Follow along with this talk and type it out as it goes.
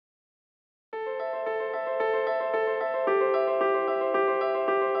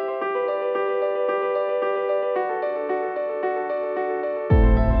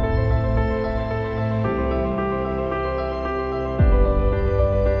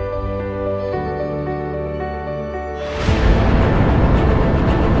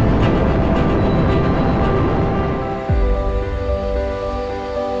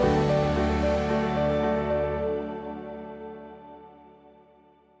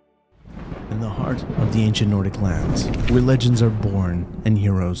In the heart of the ancient Nordic lands, where legends are born and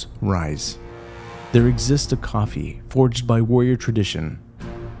heroes rise, there exists a coffee forged by warrior tradition.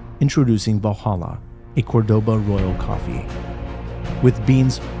 Introducing Valhalla, a Cordoba royal coffee. With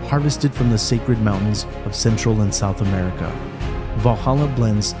beans harvested from the sacred mountains of Central and South America, Valhalla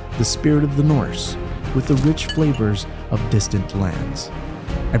blends the spirit of the Norse with the rich flavors of distant lands.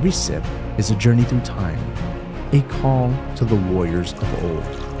 Every sip is a journey through time, a call to the warriors of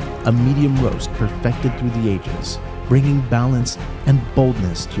old. A medium roast perfected through the ages, bringing balance and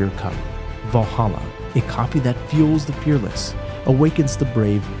boldness to your cup. Valhalla, a coffee that fuels the fearless, awakens the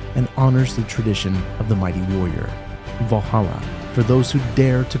brave, and honors the tradition of the mighty warrior. Valhalla, for those who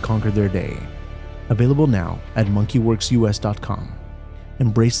dare to conquer their day. Available now at monkeyworksus.com.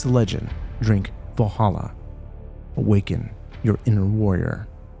 Embrace the legend. Drink Valhalla. Awaken your inner warrior.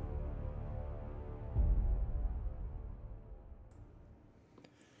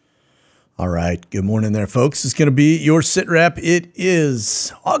 All right. Good morning there, folks. It's going to be your SITREP. It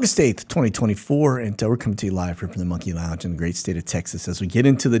is August 8th, 2024, and we're coming to you live here from the Monkey Lounge in the great state of Texas as we get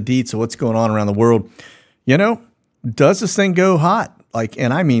into the deets of what's going on around the world. You know, does this thing go hot?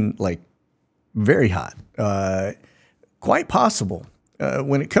 And I mean, very hot. Quite possible.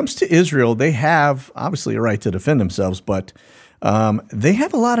 When it comes to Israel, they have, obviously, a right to defend themselves, but they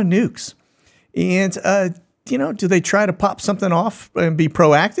have a lot of nukes. And do they try to pop something off and be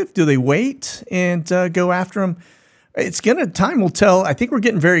proactive? Do they wait and go after them? Time will tell. I think we're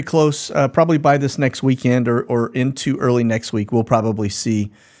getting very close. Probably by this next weekend or into early next week, we'll probably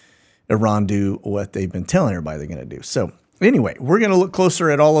see Iran do what they've been telling everybody they're going to do. So anyway, we're going to look closer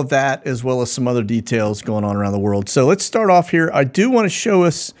at all of that as well as some other details going on around the world. So let's start off here. I do want to show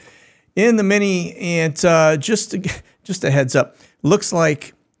us in the mini, and just a heads up, looks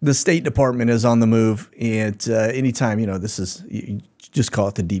like the State Department is on the move, and anytime, this is, you just call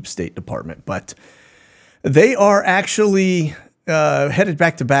it the Deep State Department, but they are actually headed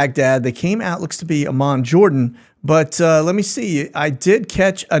back to Baghdad. They came out, looks to be Amman, Jordan, but let me see. I did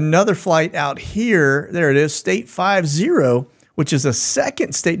catch another flight out here. There it is, State 50, which is a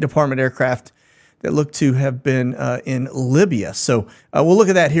second State Department aircraft that looked to have been in Libya. So we'll look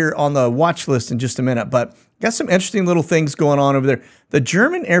at that here on the watch list in just a minute, but got some interesting little things going on over there. The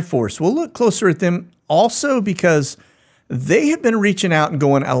German Air Force, we'll look closer at them also because they have been reaching out and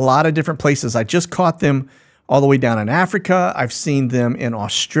going a lot of different places. I just caught them all the way down in Africa. I've seen them in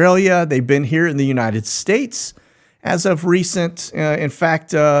Australia. They've been here in the United States as of recent. In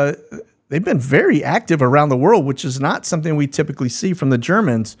fact, they've been very active around the world, which is not something we typically see from the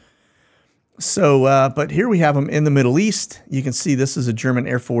Germans. So, but here we have them in the Middle East. You can see this is a German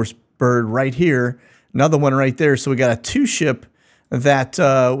Air Force bird right here. Another one right there. So we got a two-ship that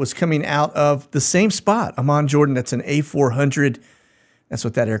was coming out of the same spot, Amman, Jordan. That's an A400. That's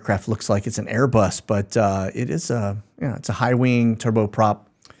what that aircraft looks like. It's an Airbus, but it is it's a high-wing turboprop.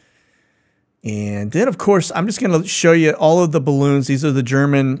 And then, of course, I'm just going to show you all of the balloons. These are the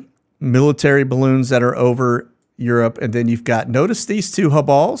German military balloons that are over Europe. And then you've got, notice these two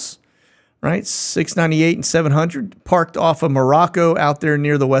Habals, right? 698 and 700 parked off of Morocco out there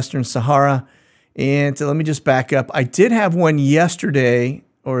near the Western Sahara. And let me just back up. I did have one yesterday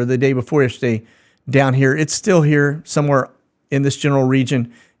or the day before yesterday down here. It's still here somewhere in this general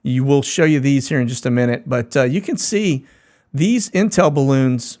region. You will show you these here in just a minute. But you can see these Intel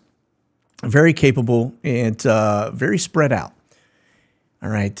balloons, very capable and very spread out. All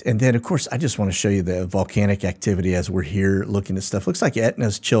right. And then, of course, I just want to show you the volcanic activity as we're here looking at stuff. Looks like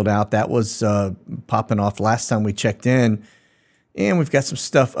Etna's chilled out. That was popping off last time we checked in. And we've got some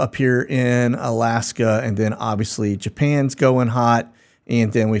stuff up here in Alaska, and then obviously Japan's going hot,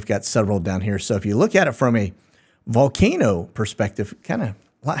 and then we've got several down here. So if you look at it from a volcano perspective, kind of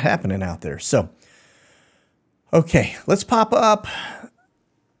a lot happening out there. So, okay, let's pop up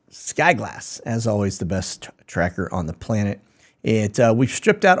Skyglass, as always, the best tracker on the planet. We've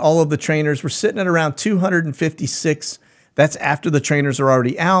stripped out all of the trainers. We're sitting at around 256. That's after the trainers are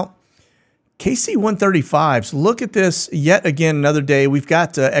already out. KC-135s, look at this yet again another day. We've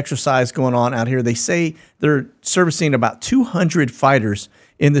got exercise going on out here. They say they're servicing about 200 fighters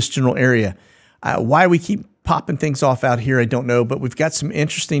in this general area. Why we keep popping things off out here, I don't know, but we've got some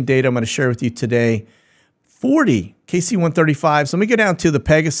interesting data I'm going to share with you today. 40 KC-135s. Let me go down to the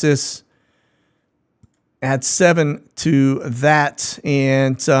Pegasus, add 7 to that,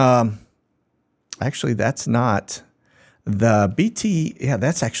 and actually that's not the BT. Yeah,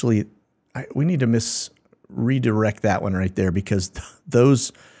 that's actually... we need to redirect that one right there because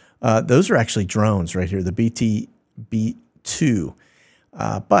those are actually drones right here, the BT-B2.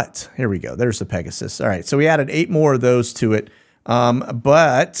 But here we go. There's the Pegasus. All right, so we added 8 more of those to it.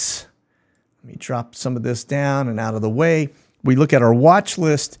 But Let me drop some of this down and out of the way. We look at our watch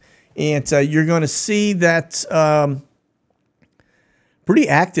list, and you're going to see that pretty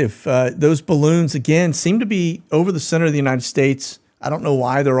active. Those balloons, again, seem to be over the center of the United States. I don't know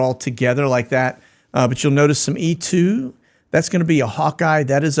why they're all together like that, but you'll notice some E2. That's going to be a Hawkeye.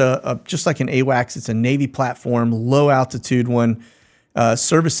 That is just like an AWACS. It's a Navy platform, low altitude one,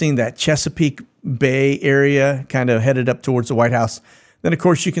 servicing that Chesapeake Bay area, kind of headed up towards the White House. Then, of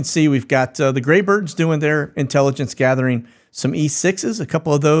course, you can see we've got the Graybirds doing their intelligence gathering, some E6s, a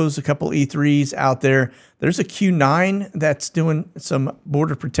couple of those, a couple E3s out there. There's a Q9 that's doing some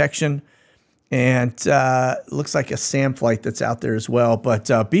border protection, and looks like a SAM flight that's out there as well. But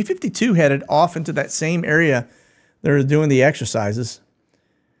B-52 headed off into that same area. They're doing the exercises.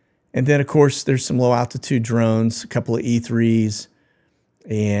 And then, of course, there's some low-altitude drones, a couple of E3s,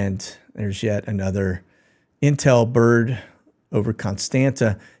 and there's yet another Intel bird over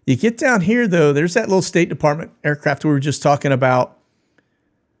Constanta. You get down here, though, there's that little State Department aircraft we were just talking about.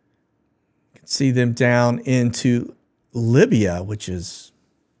 You can see them down into Libya, which is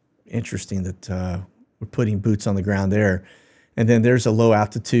interesting that we're putting boots on the ground there. And then there's a low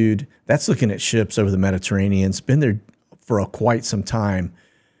altitude. That's looking at ships over the Mediterranean. It's been there for quite some time.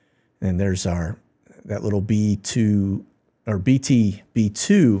 And there's that little B2 or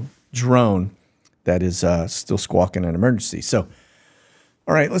BT-B2 drone that is still squawking an emergency. So,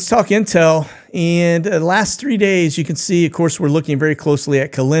 all right, let's talk Intel. And the last 3 days, you can see, of course, we're looking very closely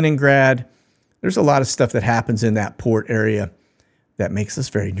at Kaliningrad. There's a lot of stuff that happens in that port area that makes us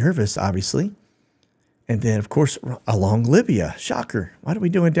very nervous, obviously. And then, of course, along Libya. Shocker. What are we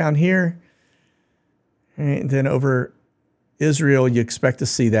doing down here? And then over Israel, you expect to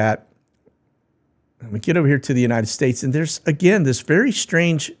see that. And we get over here to the United States, and there's, again, this very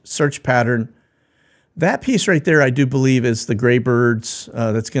strange search pattern. That piece right there, I do believe, is the Graybirds.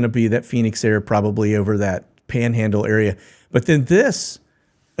 That's going to be that Phoenix Air, probably over that Panhandle area. But then this,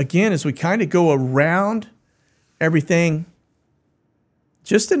 again, as we kind of go around everything,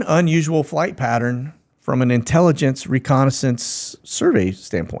 just an unusual flight pattern from an intelligence reconnaissance survey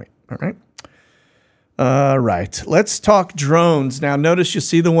standpoint. All right. All right. Let's talk drones. Now, notice you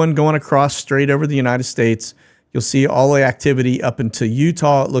see the one going across straight over the United States. You'll see all the activity up into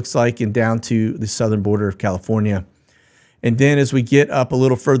Utah, it looks like, and down to the southern border of California. And then as we get up a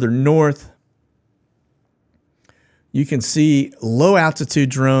little further north, you can see low altitude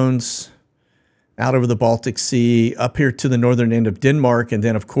drones out over the Baltic Sea, up here to the northern end of Denmark. And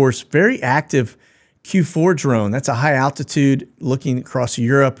then, of course, very active Q4 drone. That's a high altitude looking across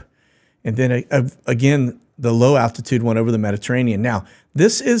Europe. And then, again, the low altitude one over the Mediterranean. Now,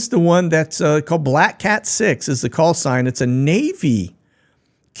 this is the one that's called Black Cat 6 is the call sign. It's a Navy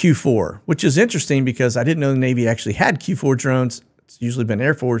Q4, which is interesting because I didn't know the Navy actually had Q4 drones. It's usually been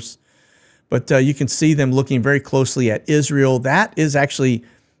Air Force. But you can see them looking very closely at Israel. That is actually,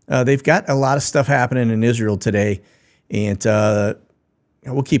 they've got a lot of stuff happening in Israel today. And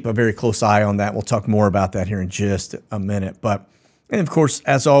we'll keep a very close eye on that. We'll talk more about that here in just a minute. And of course,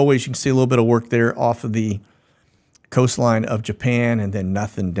 as always, you can see a little bit of work there off of the coastline of Japan, and then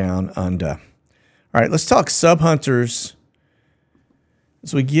nothing down under. All right, let's talk sub-hunters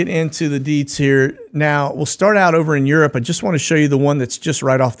as we get into the deets here. Now, we'll start out over in Europe. I just want to show you the one that's just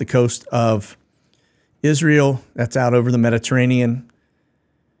right off the coast of Israel. That's out over the Mediterranean.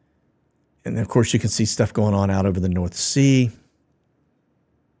 And then, of course, you can see stuff going on out over the North Sea.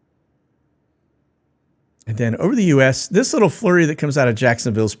 And then over the U.S., this little flurry that comes out of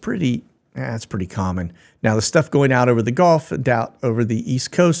Jacksonville is pretty, it's pretty common. Now, the stuff going out over the Gulf and out over the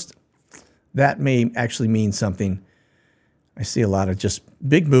East Coast, that may actually mean something. I see a lot of just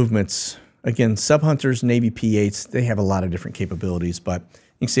big movements. Again, sub-hunters, Navy P-8s, they have a lot of different capabilities, but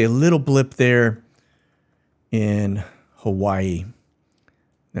you can see a little blip there in Hawaii.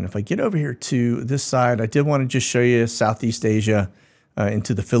 And if I get over here to this side, I did want to just show you Southeast Asia,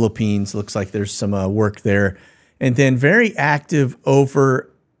 into the Philippines. Looks like there's some work there. And then very active over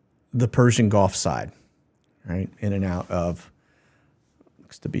the Persian Gulf side, right? In and out of,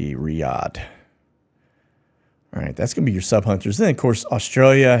 looks to be Riyadh. All right, that's going to be your sub-hunters. Then, of course,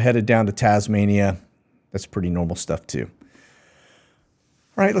 Australia headed down to Tasmania. That's pretty normal stuff, too.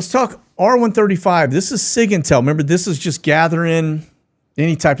 All right, let's talk R135. This is SIGINTEL. Remember, this is just gathering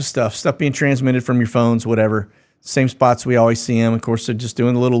any type of stuff being transmitted from your phones, whatever. Same spots we always see them. Of course, they're just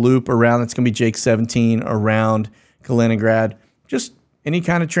doing a little loop around. That's going to be Jake 17 around Kaliningrad. Just any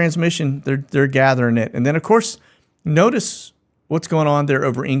kind of transmission, they're gathering it. And then, of course, notice what's going on there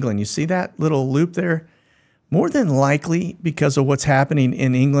over England. You see that little loop there? More than likely, because of what's happening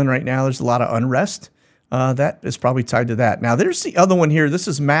in England right now, there's a lot of unrest. That is probably tied to that. Now, there's the other one here. This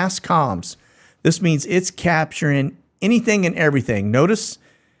is mass comms. This means it's capturing anything and everything. Notice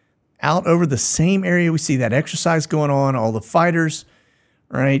out over the same area, we see that exercise going on, all the fighters,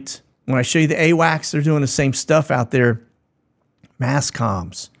 right? When I show you the AWACS, they're doing the same stuff out there. Mass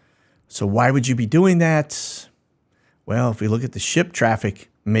comms. So why would you be doing that? Well, if we look at the ship traffic,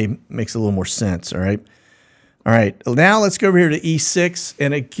 makes a little more sense, all right? All right, now let's go over here to E6.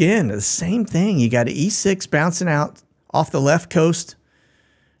 And again, the same thing. You got an E6 bouncing out off the left coast,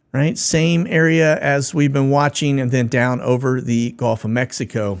 right? Same area as we've been watching, and then down over the Gulf of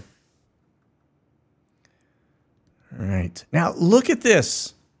Mexico. All right, now look at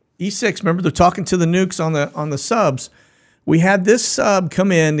this. E6, remember they're talking to the nukes on the subs. We had this sub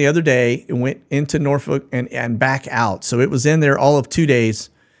come in the other day and went into Norfolk and back out. So it was in there all of 2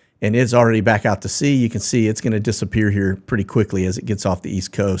 days, and it's already back out to sea. You can see it's going to disappear here pretty quickly as it gets off the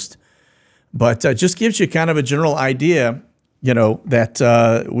East Coast. But just gives you kind of a general idea, you know, that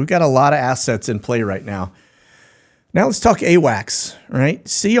we've got a lot of assets in play right now. Now let's talk AWACS, right?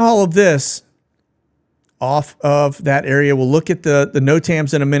 See all of this off of that area. We'll look at the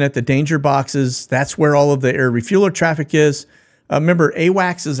NOTAMs in a minute, the danger boxes. That's where all of the air refueler traffic is. Remember,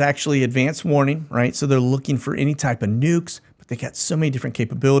 AWACS is actually advanced warning, right? So they're looking for any type of nukes, but they got so many different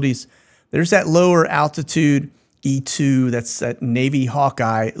capabilities. There's that lower altitude E2, that's that Navy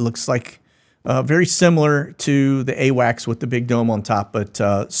Hawkeye. It looks like very similar to the AWACS with the big dome on top,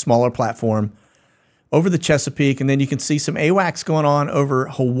 but smaller platform over the Chesapeake. And then you can see some AWACS going on over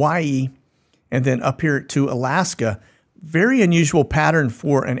Hawaii, and then up here to Alaska. Very unusual pattern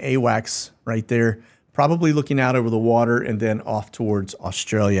for an AWACS right there. Probably looking out over the water and then off towards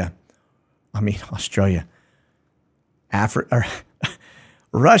Australia.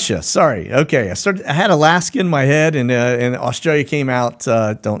 Russia, sorry. Okay, I had Alaska in my head, and Australia came out.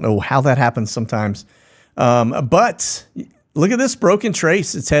 Don't know how that happens sometimes. But look at this broken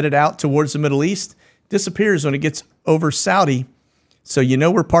trace. It's headed out towards the Middle East. Disappears when it gets over Saudi. So you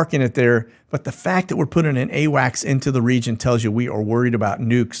know we're parking it there. But the fact that we're putting an AWACS into the region tells you we are worried about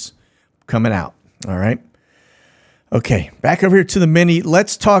nukes coming out. All right. Okay, back over here to the Mini.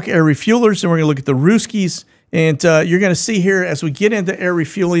 Let's talk air refuelers, and we're going to look at the Ruskies. And you're going to see here as we get into air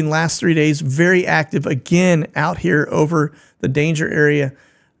refueling, last 3 days, very active again out here over the danger area,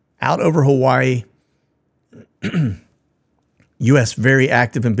 out over Hawaii. U.S. very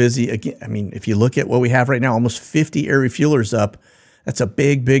active and busy. Again, I mean, if you look at what we have right now, almost 50 air refuelers up. That's a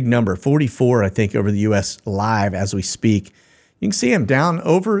big, big number. 44, I think, over the U.S. live as we speak. You can see them down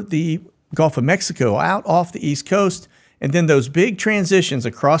over the Gulf of Mexico, out off the East Coast. And then those big transitions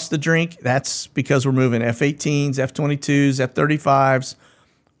across the drink, that's because we're moving F-18s, F-22s, F-35s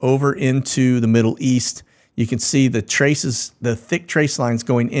over into the Middle East. You can see the traces, the thick trace lines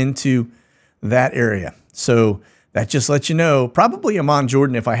going into that area. So that just lets you know, probably Amman,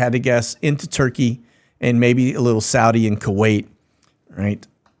 Jordan, if I had to guess, into Turkey, and maybe a little Saudi and Kuwait. Right.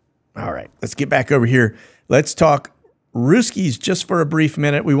 All right. Let's get back over here. Let's talk Ruskies just for a brief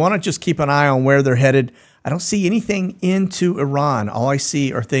minute. We want to just keep an eye on where they're headed. I don't see anything into Iran. All I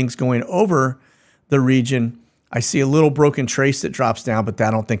see are things going over the region. I see a little broken trace that drops down, but I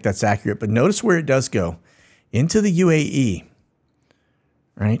don't think that's accurate. But notice where it does go. Into the UAE.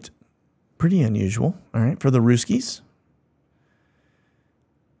 Right. Pretty unusual. All right. For the Ruskies.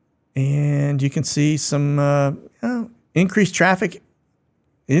 And you can see some increased traffic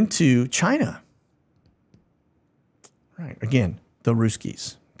into China. Right. Again, the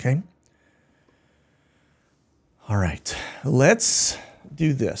Ruskies. Okay. All right. Let's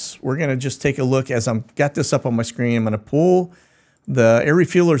do this. We're going to just take a look as I've got this up on my screen. I'm going to pull the air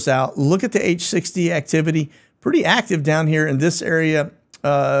refuelers out. Look at the H-60 activity. Pretty active down here in this area.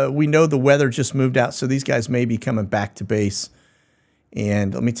 We know the weather just moved out, so these guys may be coming back to base.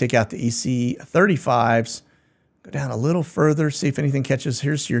 And let me take out the EC-35s. Go down a little further, see if anything catches.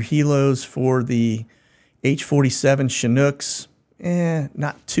 Here's your helos for the H-47 Chinooks.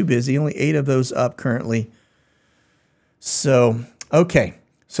 Not too busy. Only 8 of those up currently. So, okay.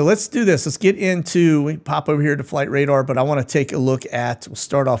 So let's do this. Let's get into, we pop over here to flight radar, but I want to take a look at, we'll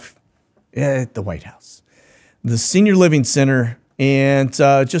start off at the White House, the Senior Living Center, and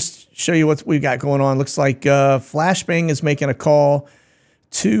just show you what we've got going on. Looks like Flashbang is making a call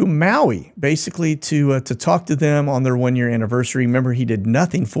to Maui, basically to talk to them on their 1-year anniversary. Remember, he did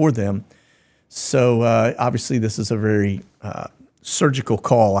nothing for them. So obviously this is a very surgical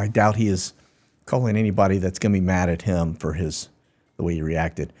call. I doubt he is calling anybody that's going to be mad at him for the way he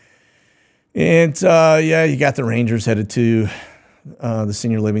reacted. And yeah, you got the Rangers headed to the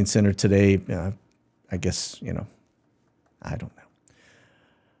Senior Living Center today. I guess, you know, I don't know.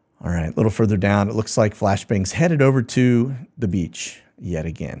 All right, a little further down, it looks like Flashbang's headed over to the beach yet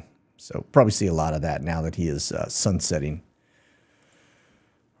again. So probably see a lot of that now that he is sunsetting.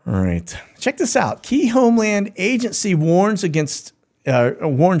 All right, check this out. Key Homeland Agency warns agents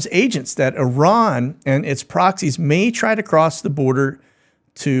that Iran and its proxies may try to cross the border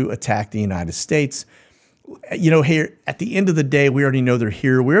to attack the United States. You know, here at the end of the day, we already know they're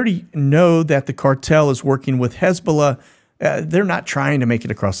here. We already know that the cartel is working with Hezbollah. They're not trying to make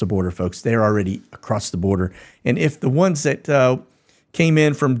it across the border, folks. They're already across the border. And if the ones that came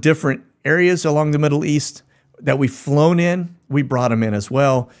in from different areas along the Middle East that we've flown in, we brought them in as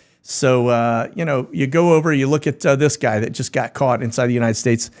well. So, you know, you go over, you look at this guy that just got caught inside the United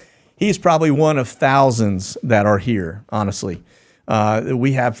States. He's probably one of thousands that are here, honestly.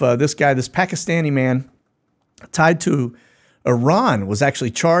 We have this guy, this Pakistani man, tied to Iran, was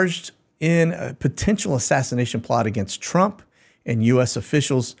actually charged in a potential assassination plot against Trump and U.S.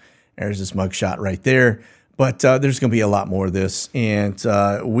 officials. There's this mugshot right there. But there's going to be a lot more of this. And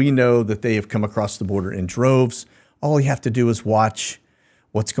we know that they have come across the border in droves. All you have to do is watch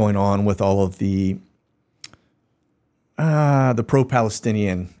what's going on with all of the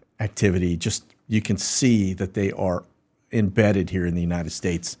pro-Palestinian activity. Just you can see that they are embedded here in the United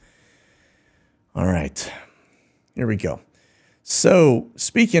States. All right. Here we go. So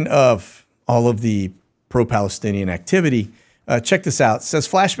speaking of all of the pro-Palestinian activity, check this out. It says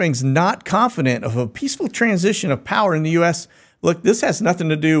Flashbang's not confident of a peaceful transition of power in the U.S. Look, this has nothing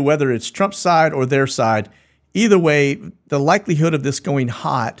to do whether it's Trump's side or their side. Either way, the likelihood of this going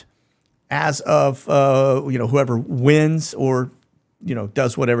hot as of, you know, whoever wins or, you know,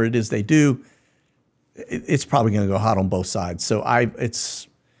 does whatever it is they do, it's probably going to go hot on both sides. So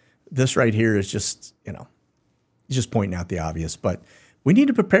this right here is just, you know, just pointing out the obvious, but we need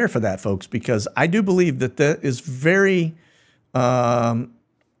to prepare for that, folks, because I do believe that that is very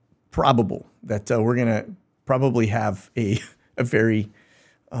probable that we're going to probably have a very,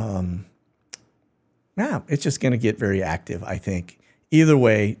 it's just going to get very active, I think. Either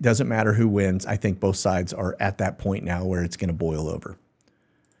way, doesn't matter who wins. I think both sides are at that point now where it's going to boil over.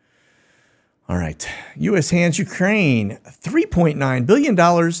 All right. U.S. hands Ukraine $3.9 billion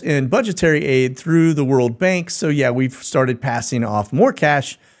in budgetary aid through the World Bank. So, yeah, we've started passing off more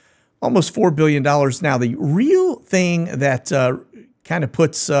cash, almost $4 billion. Now, the real thing that kind of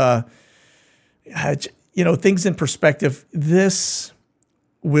puts, you know, things in perspective, this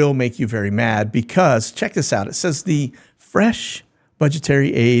will make you very mad because, check this out. It says the fresh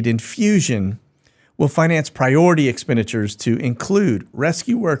budgetary aid infusion will finance priority expenditures to include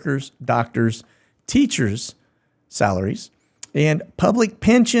rescue workers, doctors, teachers' salaries, and public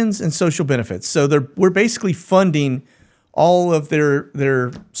pensions and social benefits. So we're basically funding all of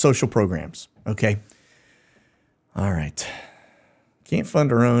their social programs, okay? All right. Can't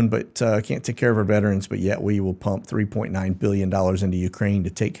fund our own, but can't take care of our veterans, but yet we will pump $3.9 billion into Ukraine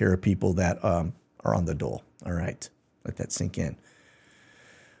to take care of people that are on the dole. All right. Let that sink in.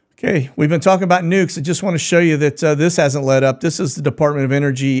 Okay, we've been talking about nukes. I just want to show you that this hasn't let up. This is the Department of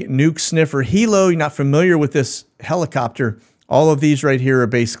Energy nuke sniffer Hilo. You're not familiar with this helicopter. All of these right here are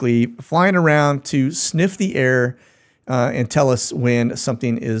basically flying around to sniff the air and tell us when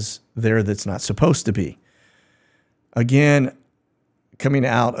something is there that's not supposed to be. Again, coming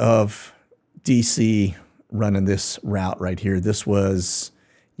out of DC, running this route right here. This was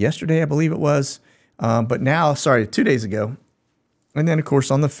yesterday, I believe it was. But now, sorry, 2 days ago. And then, of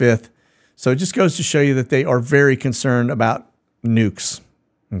course, on the 5th. So it just goes to show you that they are very concerned about nukes.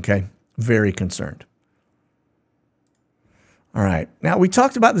 Okay? Very concerned. All right. Now, we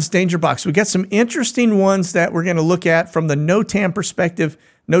talked about this danger box. We got some interesting ones that we're going to look at from the NOTAM perspective.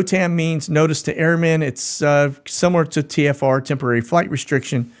 NOTAM means Notice to Airmen. It's similar to TFR, Temporary Flight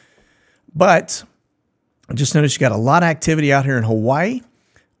Restriction. But I just noticed you got a lot of activity out here in Hawaii.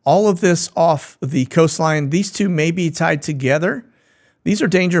 All of this off the coastline. These two may be tied together. These are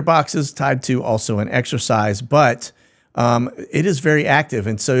danger boxes tied to also an exercise, but it is very active.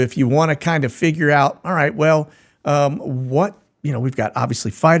 And so if you want to kind of figure out, all right, well, what, you know, we've got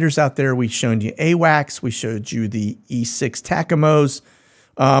obviously fighters out there. We showed you AWACS. We showed you the E6 TACAMOs.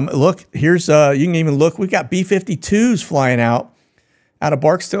 Look, here's, you can even look, we've got B-52s flying out of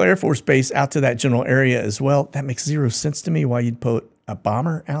Barksdale Air Force Base out to that general area as well. That makes zero sense to me why you'd put a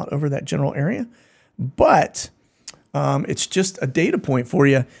bomber out over that general area. But it's just a data point for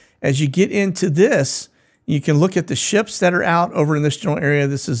you. As you get into this, you can look at the ships that are out over in this general area.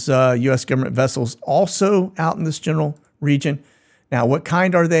 This is U.S. government vessels also out in this general region. Now, what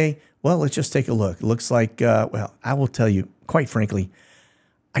kind are they? Well, let's just take a look. It looks like, well, I will tell you, quite frankly,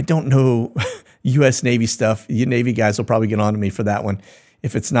 I don't know U.S. Navy stuff. You Navy guys will probably get on to me for that one.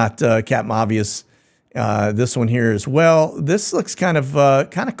 If it's not Captain Obvious, This one here as well. This looks kind of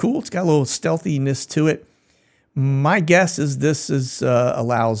cool. It's got a little stealthiness to it. My guess is this is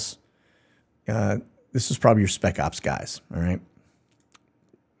this is probably your Spec Ops guys. All right.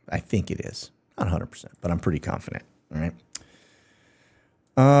 I think it is. Not 100%, but I'm pretty confident. All right.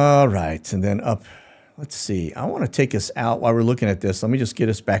 All right. And then up, let's see. I want to take us out while we're looking at this. Let me just get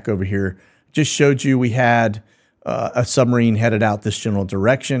us back over here. Just showed you we had a submarine headed out this general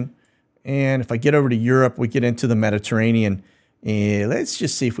direction. And if I get over to Europe, we get into the Mediterranean. And let's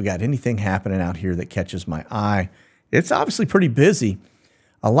just see if we got anything happening out here that catches my eye. It's obviously pretty busy.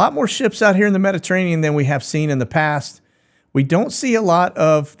 A lot more ships out here in the Mediterranean than we have seen in the past. We don't see a lot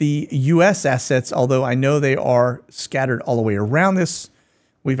of the U.S. assets, although I know they are scattered all the way around this.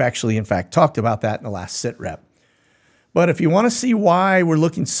 We've actually, in fact, talked about that in the last SITREP. But if you want to see why we're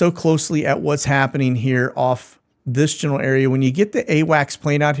looking so closely at what's happening here off this general area, when you get the AWACS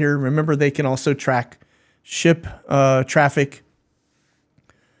plane out here, remember they can also track ship traffic.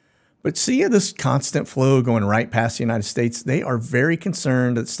 But see this constant flow going right past the United States? They are very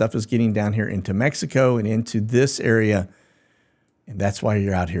concerned that stuff is getting down here into Mexico and into this area. And that's why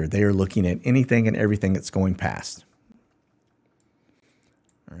you're out here. They are looking at anything and everything that's going past.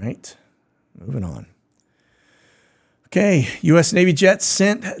 All right, moving on. Okay, U.S. Navy jets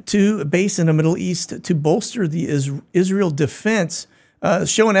sent to a base in the Middle East to bolster the Israel defense.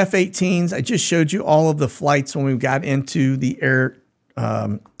 Showing F-18s. I just showed you all of the flights when we got into the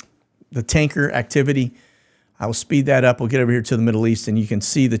the tanker activity. I will speed that up. We'll get over here to the Middle East, and you can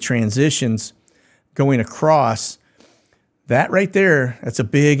see the transitions going across. That right there, that's a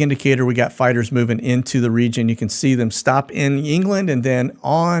big indicator we got fighters moving into the region. You can see them stop in England and then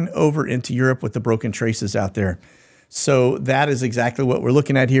on over into Europe with the broken traces out there. So that is exactly what we're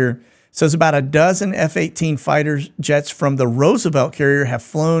looking at here. So it's about a dozen F-18 fighter jets from the Roosevelt carrier have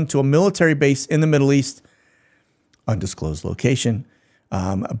flown to a military base in the Middle East, undisclosed location.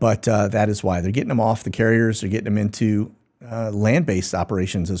 But that is why they're getting them off the carriers. They're getting them into land-based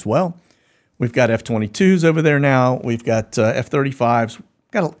operations as well. We've got F-22s over there now. We've got F-35s.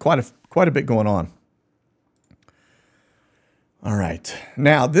 Got quite a bit going on. All right.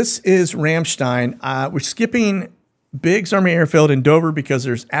 Now, this is Ramstein. We're skipping Biggs Army Airfield in Dover because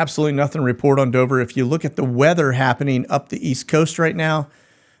there's absolutely nothing to report on Dover. If you look at the weather happening up the East Coast right now,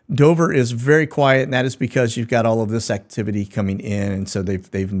 Dover is very quiet, and that is because you've got all of this activity coming in, and so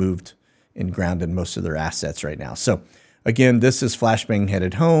they've moved and grounded most of their assets right now. So, again, this is flashbang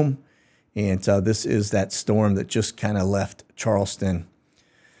headed home. And this is that storm that just kind of left Charleston.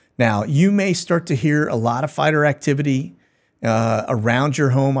 Now, you may start to hear a lot of fighter activity around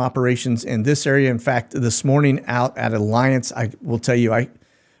your home operations in this area. In fact, this morning out at Alliance, I will tell you,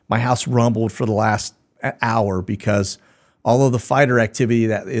 my house rumbled for the last hour because all of the fighter activity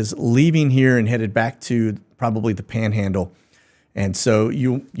that is leaving here and headed back to probably the Panhandle. And so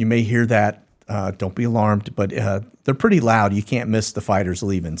you may hear that. Don't be alarmed, but they're pretty loud. You can't miss the fighters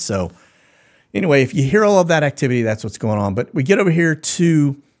leaving. So anyway, if you hear all of that activity, that's what's going on. But we get over here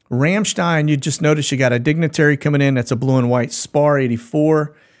to Ramstein. You just notice you got a dignitary coming in. That's a blue and white Spar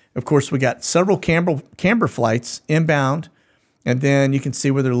 84. Of course, we got several camber flights inbound. And then you can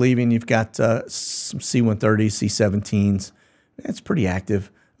see where they're leaving. You've got some C-130s, C-17s. It's pretty active.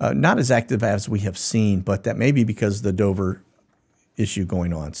 Not as active as we have seen, but that may be because of the Dover issue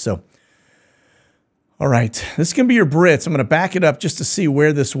going on. So, all right, this is going to be your Brits. I'm going to back it up just to see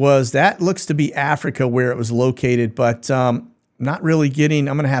where this was. That looks to be Africa where it was located, but not really getting,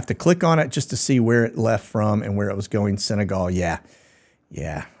 I'm going to have to click on it just to see where it left from and where it was going. Senegal, yeah.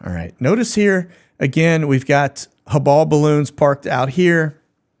 All right, notice here, again, we've got Habal balloons parked out here.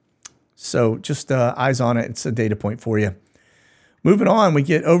 So just eyes on it. It's a data point for you. Moving on, we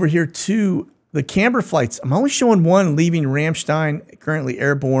get over here to the camber flights. I'm only showing one leaving Ramstein, currently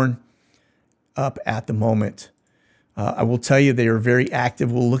airborne. Up at the moment. I will tell you they are very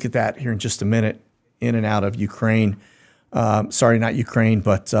active. We'll look at that here in just a minute, in and out of Ukraine. Sorry, not Ukraine,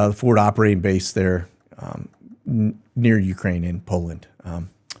 but the forward operating base there near Ukraine in Poland.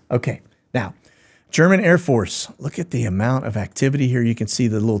 Okay, now, German Air Force. Look at the amount of activity here. You can see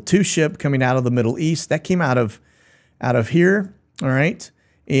the little two-ship coming out of the Middle East. That came out of here, all right?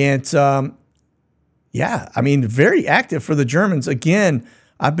 And, yeah, I mean, very active for the Germans. Again,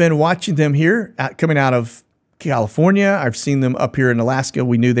 I've been watching them here coming out of California. I've seen them up here in Alaska.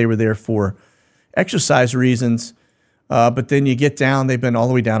 We knew they were there for exercise reasons. But then you get down, they've been all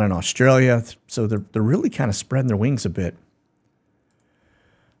the way down in Australia. So they're really kind of spreading their wings a bit.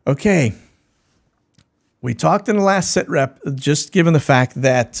 Okay. We talked in the last SITREP, just given the fact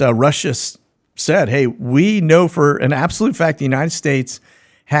that Russia said, hey, we know for an absolute fact the United States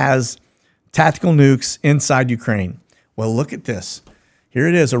has tactical nukes inside Ukraine. Well, look at this. Here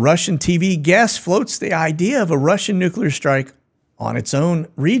it is. A Russian TV guest floats the idea of a Russian nuclear strike on its own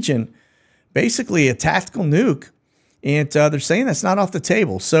region, basically a tactical nuke. And they're saying that's not off the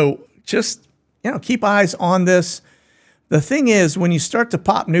table. So just, keep eyes on this. The thing is, when you start to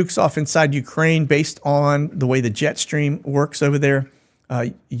pop nukes off inside Ukraine based on the way the jet stream works over there,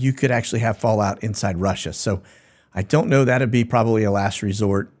 you could actually have fallout inside Russia. So I don't know. That'd be probably a last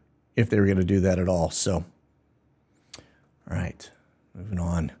resort if they were going to do that at all. So, all right, moving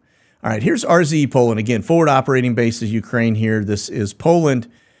on. All right, here's RZE Poland. Again, forward operating base is Ukraine here. This is Poland.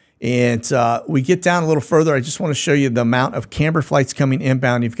 And we get down a little further. I just want to show you the amount of camber flights coming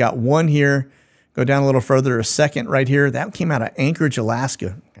inbound. You've got one here. Go down a little further, a second right here. That came out of Anchorage,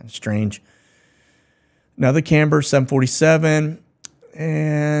 Alaska. Kind of strange. Another camber, 747.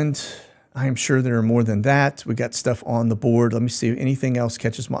 And I'm sure there are more than that. We got stuff on the board. Let me see if anything else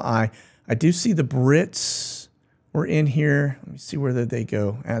catches my eye. I do see the Brits were in here. Let me see where they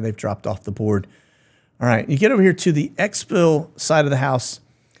go. They've dropped off the board. All right, you get over here to the exfil side of the house,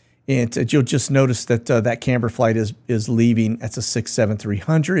 and you'll just notice that that camber flight is leaving. That's a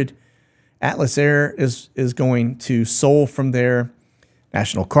 67300. Atlas Air is going to Seoul from there.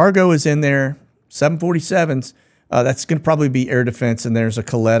 National Cargo is in there. 747s. That's going to probably be air defense, and there's a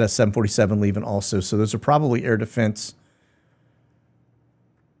Coletta 747 leaving also. So those are probably air defense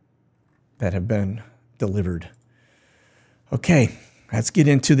that have been delivered. Okay, let's get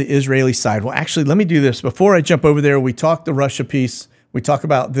into the Israeli side. Well, actually, let me do this. Before I jump over there, we talked the Russia piece. We talk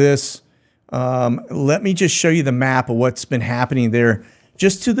about this. Let me just show you the map of what's been happening there.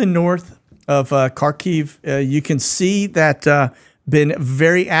 Just to the north of Kharkiv, you can see that been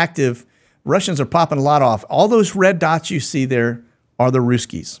very active. Russians are popping a lot off. All those red dots you see there are the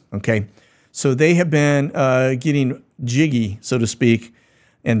Ruskies, okay? So they have been getting jiggy, so to speak,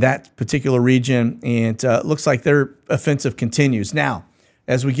 in that particular region, and it looks like their offensive continues. Now,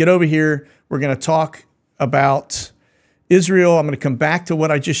 as we get over here, we're going to talk about Israel. I'm going to come back to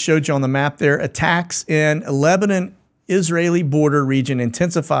what I just showed you on the map there. Attacks in Lebanon-Israeli border region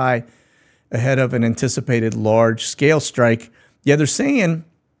intensify ahead of an anticipated large-scale strike. Yeah, they're saying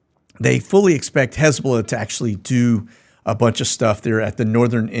they fully expect Hezbollah to actually do a bunch of stuff there at the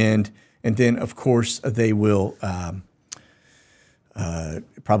northern end. And then, of course, they will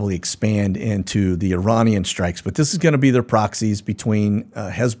probably expand into the Iranian strikes. But this is going to be their proxies between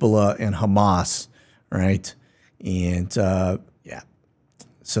Hezbollah and Hamas, right? And, yeah,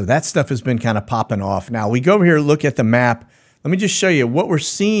 so that stuff has been kind of popping off. Now, we go over here and look at the map. Let me just show you. What we're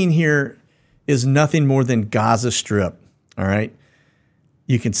seeing here is nothing more than Gaza Strip, all right?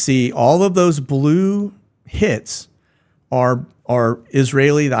 You can see all of those blue hits are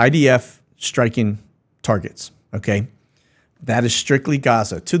Israeli, the IDF striking targets, okay? That is strictly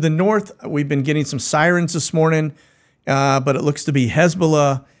Gaza. To the north, we've been getting some sirens this morning, but it looks to be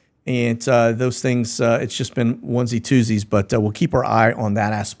Hezbollah, and those things, it's just been onesie-twosies, but we'll keep our eye on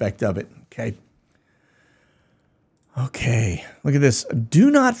that aspect of it, okay? Okay, look at this.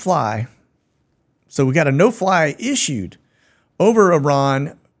 Do not fly. So we got a no-fly issued over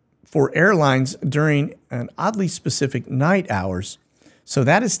Iran for airlines during an oddly specific night hours. So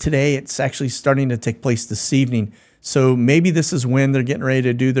that is today. It's actually starting to take place this evening. So maybe this is when they're getting ready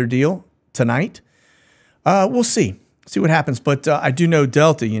to do their deal tonight. We'll see what happens. But I do know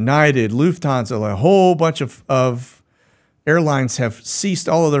Delta, United, Lufthansa, a whole bunch of airlines have ceased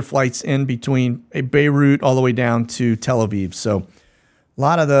all of their flights in between Beirut all the way down to Tel Aviv. So a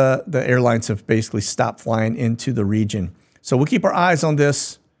lot of the airlines have basically stopped flying into the region. So we'll keep our eyes on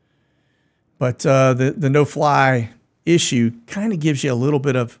this. But the no-fly issue kind of gives you a little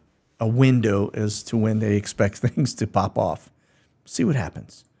bit of a window as to when they expect things to pop off. See what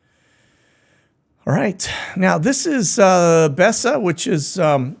happens. All right. Now, this is BESA, which is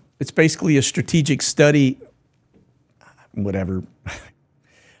it's basically a strategic study, whatever,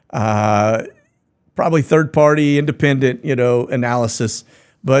 probably third-party, independent, analysis.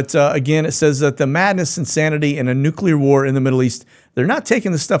 But again, it says that the madness, insanity, and a nuclear war in the Middle East, they're not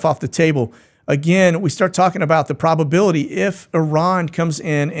taking this stuff off the table. Again, we start talking about the probability if Iran comes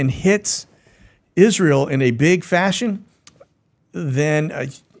in and hits Israel in a big fashion,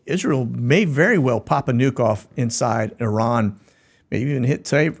 then Israel may very well pop a nuke off inside Iran, maybe even hit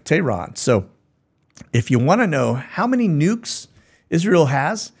Tehran. So if you want to know how many nukes Israel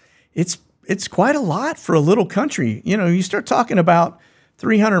has, it's quite a lot for a little country. You start talking about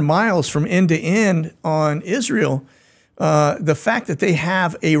 300 miles from end to end on Israel. The fact that they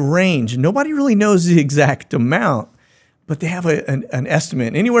have a range, nobody really knows the exact amount, but they have an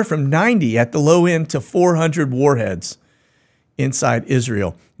estimate, anywhere from 90 at the low end to 400 warheads inside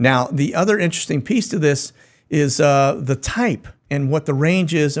Israel. Now, the other interesting piece to this is the type and what the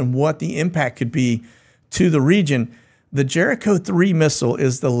range is and what the impact could be to the region. The Jericho 3 missile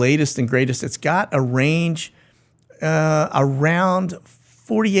is the latest and greatest. It's got a range around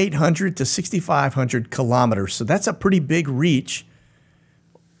 4,800 to 6,500 kilometers. So that's a pretty big reach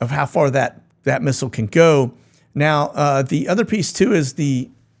of how far that missile can go. Now, the other piece too is the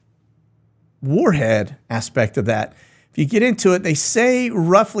warhead aspect of that. If you get into it, they say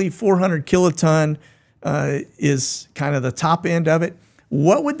roughly 400 kiloton is kind of the top end of it.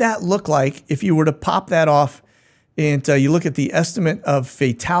 What would that look like if you were to pop that off and you look at the estimate of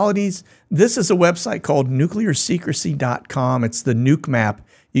fatalities? This is a website called nuclearsecrecy.com. It's the nuke map.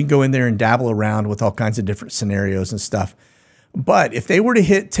 You can go in there and dabble around with all kinds of different scenarios and stuff. But if they were to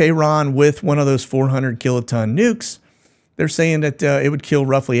hit Tehran with one of those 400 kiloton nukes, they're saying that it would kill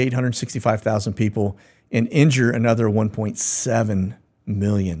roughly 865,000 people and injure another 1.7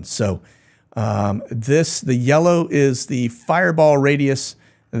 million. So the yellow is the fireball radius.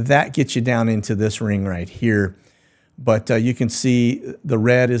 That gets you down into this ring right here. But you can see the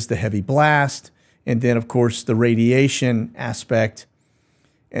red is the heavy blast. And then, of course, the radiation aspect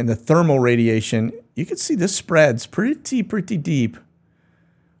and the thermal radiation. You can see this spreads pretty deep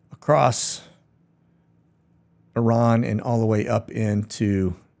across Iran and all the way up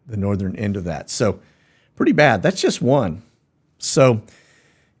into the northern end of that. So pretty bad. That's just one. So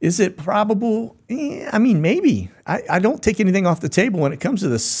is it probable? I mean, maybe. I don't take anything off the table when it comes to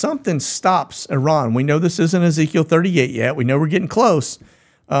this. Something stops Iran. We know this isn't Ezekiel 38 yet. We know we're getting close.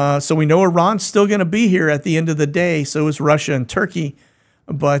 So we know Iran's still going to be here at the end of the day. So is Russia and Turkey.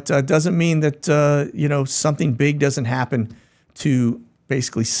 But doesn't mean that, something big doesn't happen to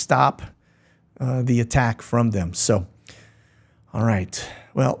basically stop the attack from them. So, all right.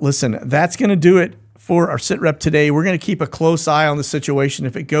 Well, listen, that's going to do it for our SITREP today. We're going to keep a close eye on the situation.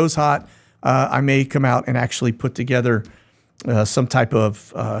 If it goes hot, I may come out and actually put together some type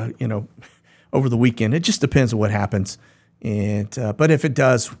of, over the weekend. It just depends on what happens. And but if it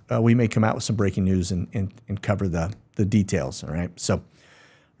does, we may come out with some breaking news and cover the details. All right. So,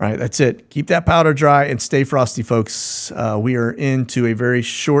 all right, that's it. Keep that powder dry and stay frosty, folks. We are into a very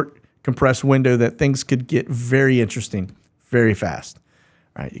short, compressed window that things could get very interesting very fast.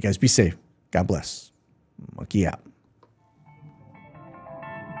 All right, you guys be safe. God bless. Monkey out.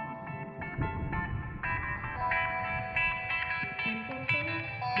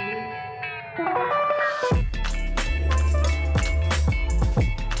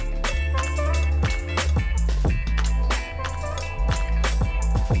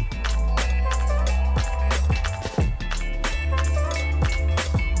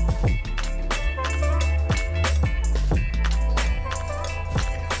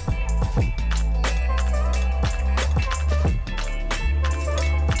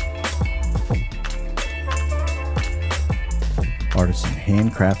 Artisan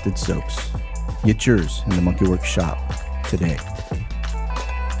handcrafted soaps. Get yours in the Monkey Werx shop today.